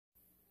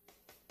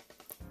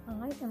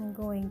I am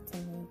going to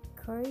make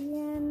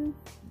Korean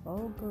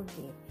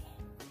Bulgogi.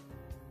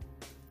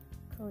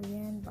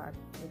 Korean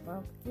barbecue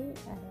bulgogi.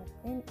 I have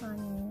green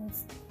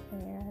onions,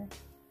 pear,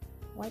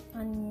 white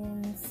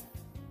onions,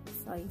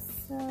 soy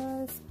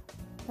sauce,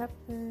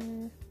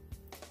 pepper,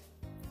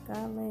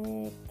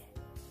 garlic,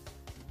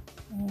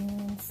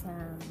 and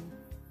some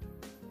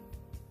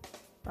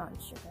brown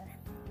sugar.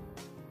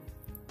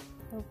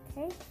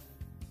 Okay,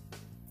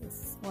 this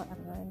is what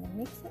I'm going to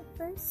mix it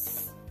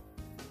first.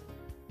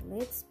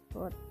 Let's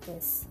put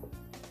this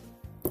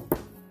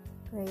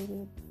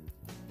grated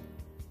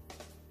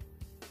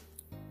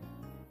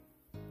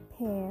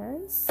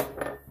pears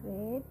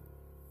with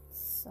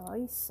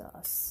soy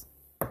sauce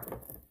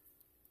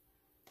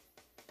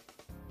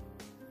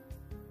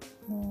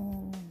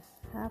and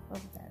half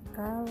of the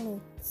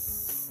garlic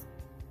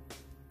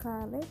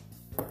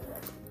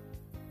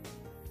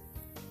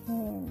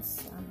and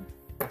some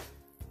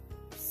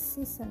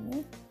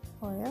sesame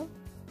oil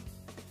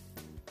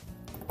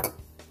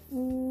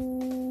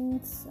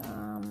and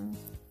some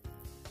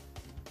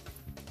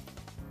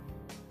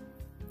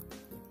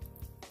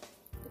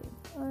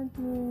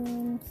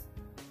onions,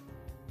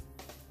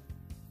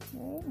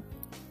 okay,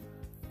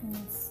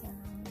 and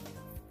some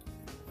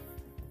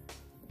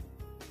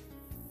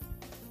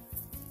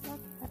black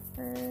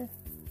pepper,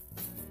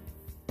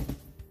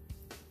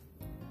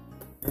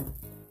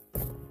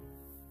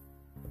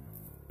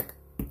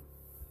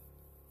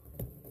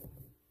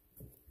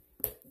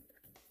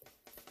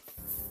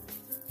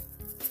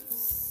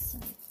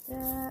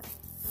 that,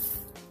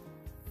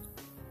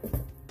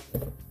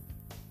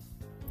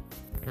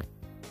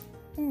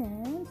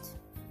 and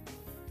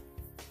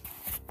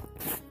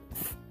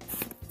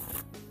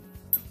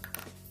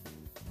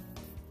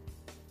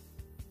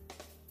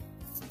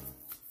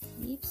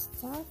beef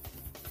stock.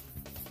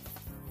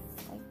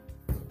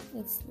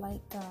 It's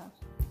like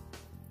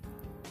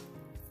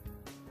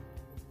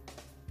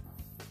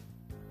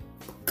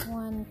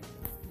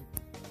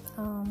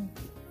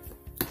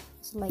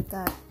it's like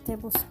a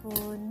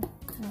tablespoon,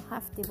 no,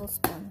 half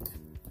tablespoon.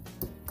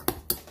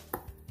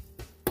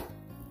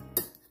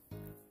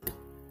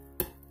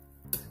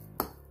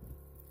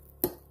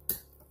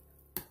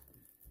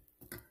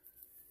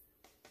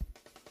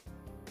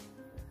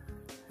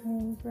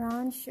 And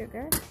brown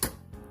sugar,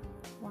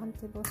 1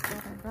 tablespoon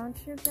of brown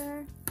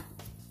sugar.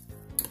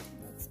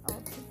 Mix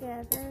all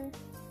together.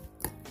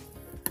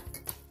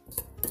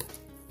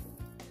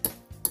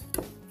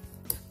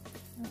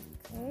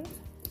 Okay.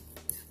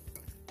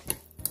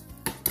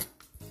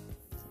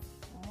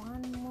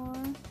 One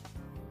more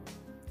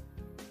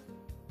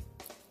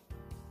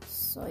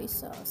soy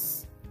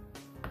sauce.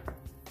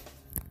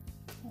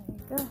 There we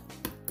go.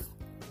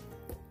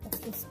 This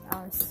is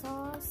our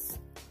sauce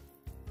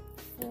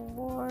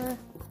for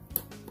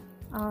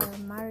our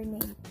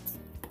marinate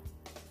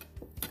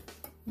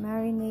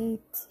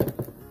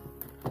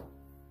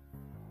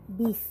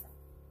beef.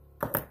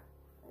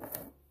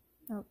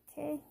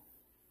 Okay,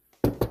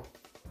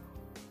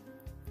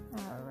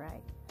 all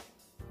right,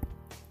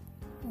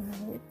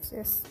 let's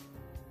just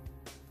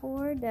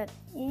pour that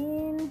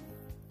in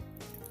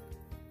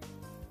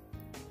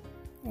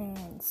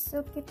and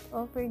soak it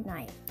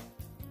overnight.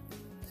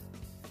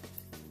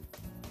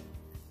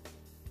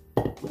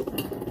 All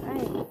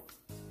right.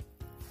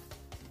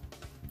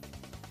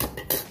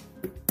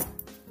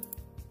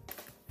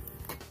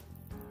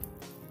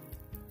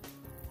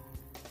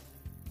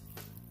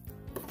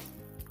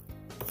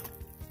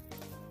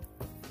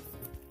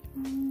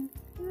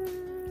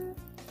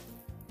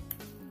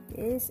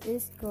 This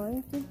is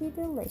going to be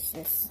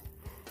delicious.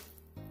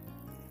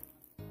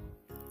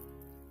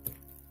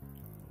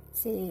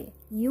 See,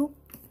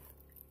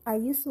 I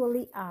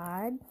usually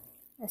add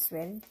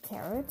shredded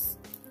carrots,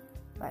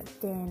 but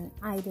then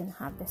I didn't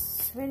have the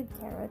shredded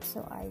carrots,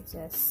 so I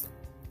just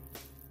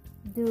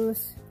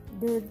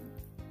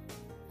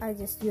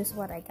use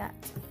what I got.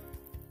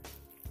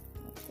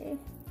 Okay,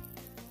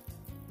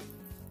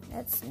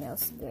 that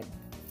smells good.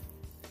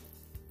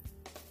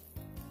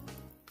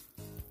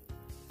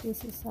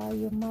 This is how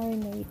you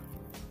marinate.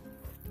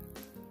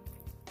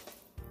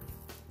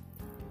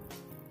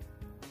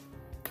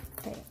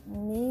 Okay,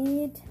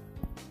 need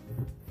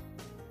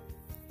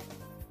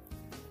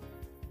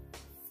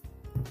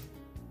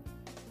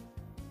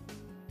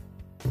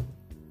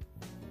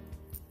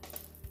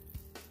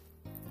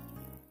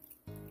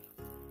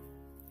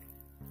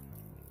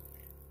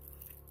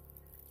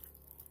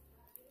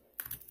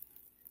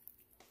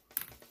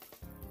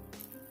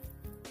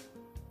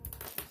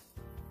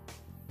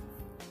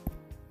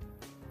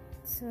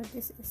so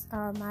this is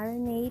our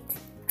marinade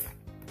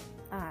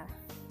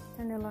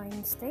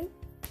tenderloin steak.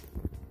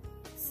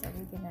 So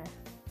we're gonna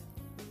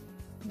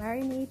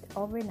marinate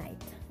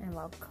overnight and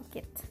we'll cook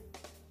it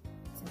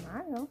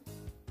tomorrow,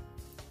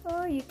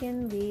 or you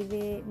can leave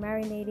it,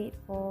 marinate it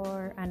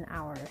for an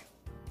hour.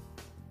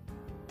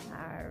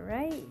 All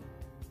right,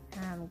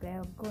 I'm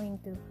going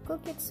to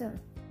cook it soon.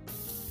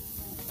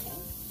 Okay,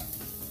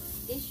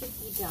 this should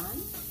be done.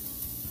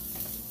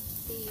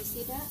 Do you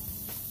see that?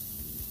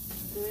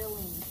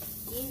 Grilling,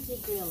 easy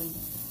grilling.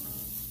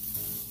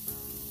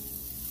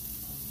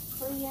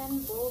 Korean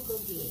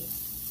bulgogi.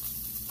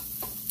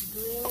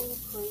 Grilling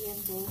Korean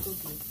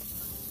bulgogi.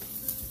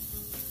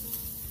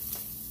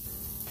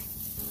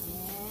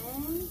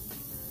 And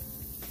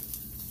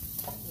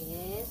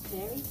it's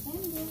very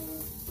tender.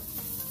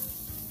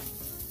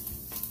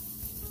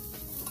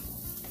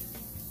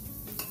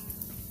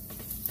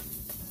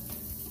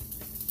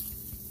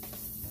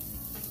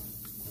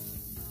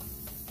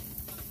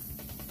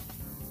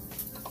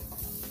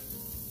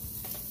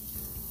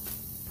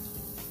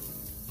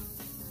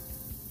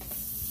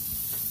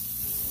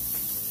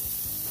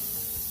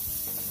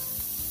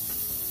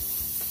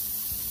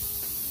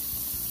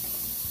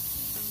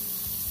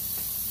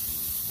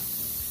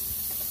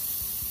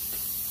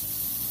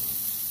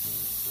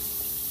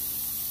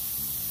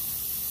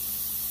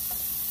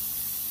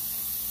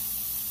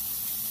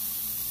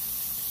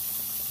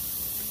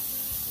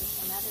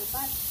 Another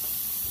bite.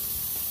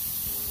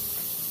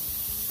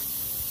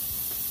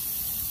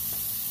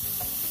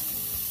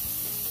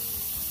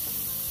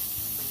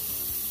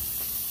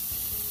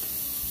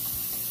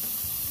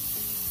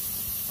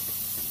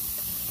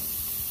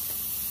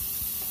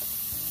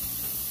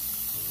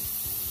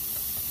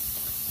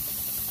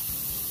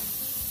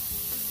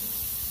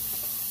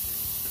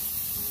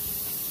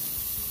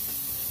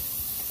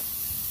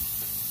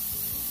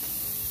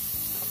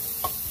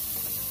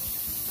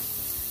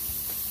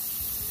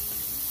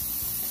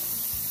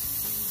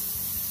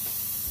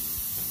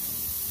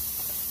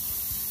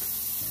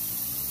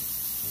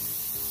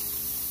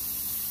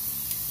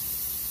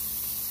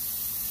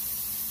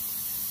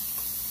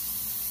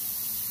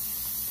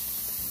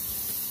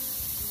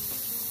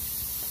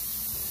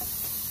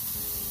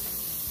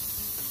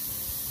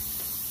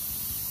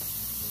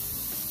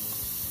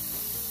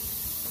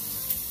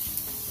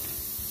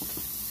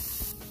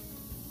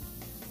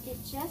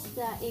 It's just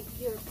that if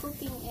you're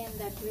cooking in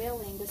the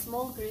grilling, the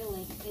small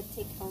grilling, it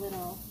takes a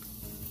little,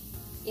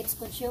 it's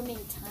consuming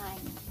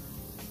time.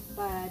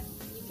 But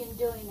you can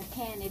do in a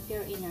pan if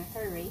you're in a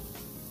hurry.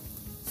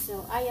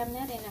 So I am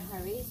not in a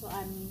hurry, so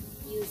I'm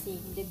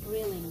using the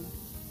grilling.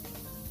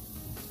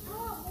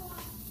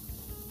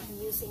 I'm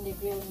using the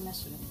grilling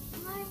machine.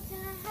 Mom, can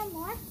I have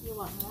more? You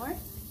want more?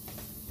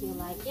 Do you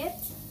like it?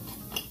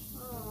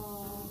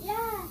 Oh.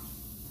 Yeah.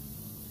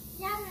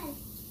 Yummy.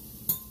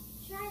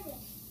 Try this.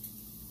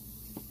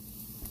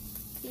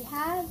 Say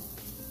hi.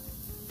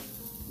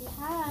 Say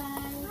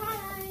hi.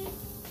 Hi.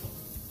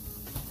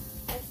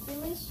 It's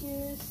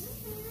delicious.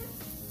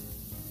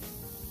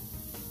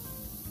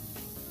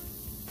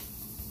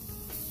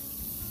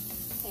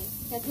 Okay.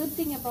 The good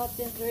thing about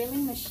this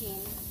grilling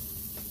machine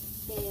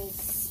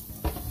is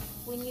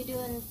when you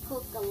don't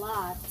cook a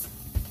lot,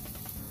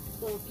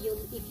 so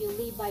if you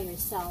live by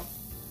yourself,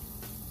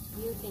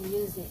 you can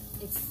use it.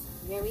 It's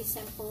very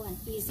simple and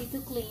easy to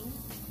clean.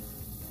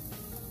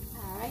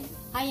 Alright,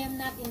 I am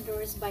not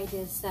endorsed by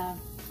this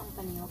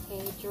company,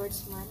 okay, George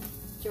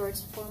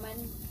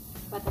Foreman,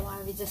 but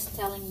I was just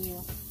telling you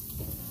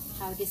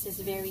how this is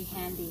very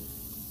handy.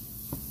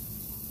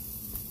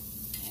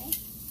 Okay.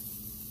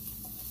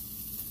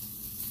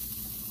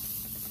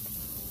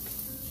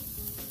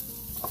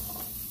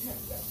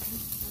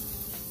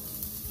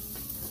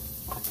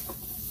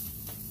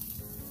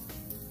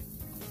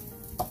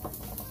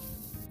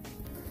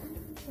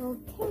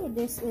 Okay,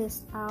 this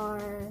is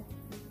our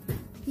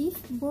beef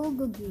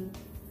bulgogi,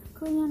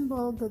 Korean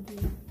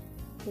bulgogi.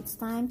 It's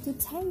time to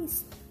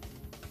taste.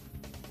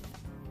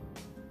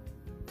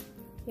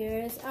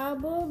 Here's our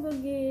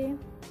bulgogi.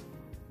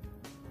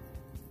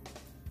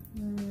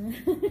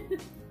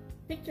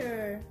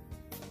 Picture.